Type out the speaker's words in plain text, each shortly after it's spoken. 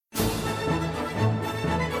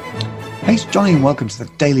Hey, it's Johnny and welcome to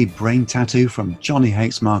the Daily Brain Tattoo from Johnny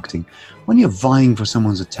Hates Marketing. When you're vying for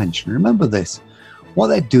someone's attention, remember this. What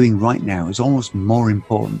they're doing right now is almost more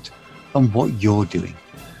important than what you're doing.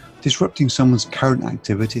 Disrupting someone's current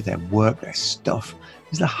activity, their work, their stuff,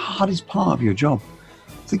 is the hardest part of your job.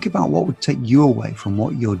 Think about what would take you away from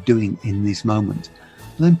what you're doing in this moment,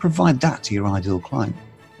 and then provide that to your ideal client.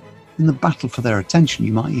 In the battle for their attention,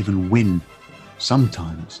 you might even win,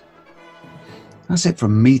 sometimes. That's it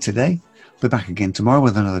from me today. We'll be back again tomorrow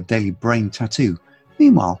with another Daily Brain Tattoo.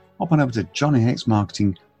 Meanwhile, hop on over to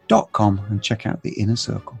johnnyhatesmarketing.com and check out the Inner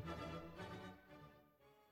Circle.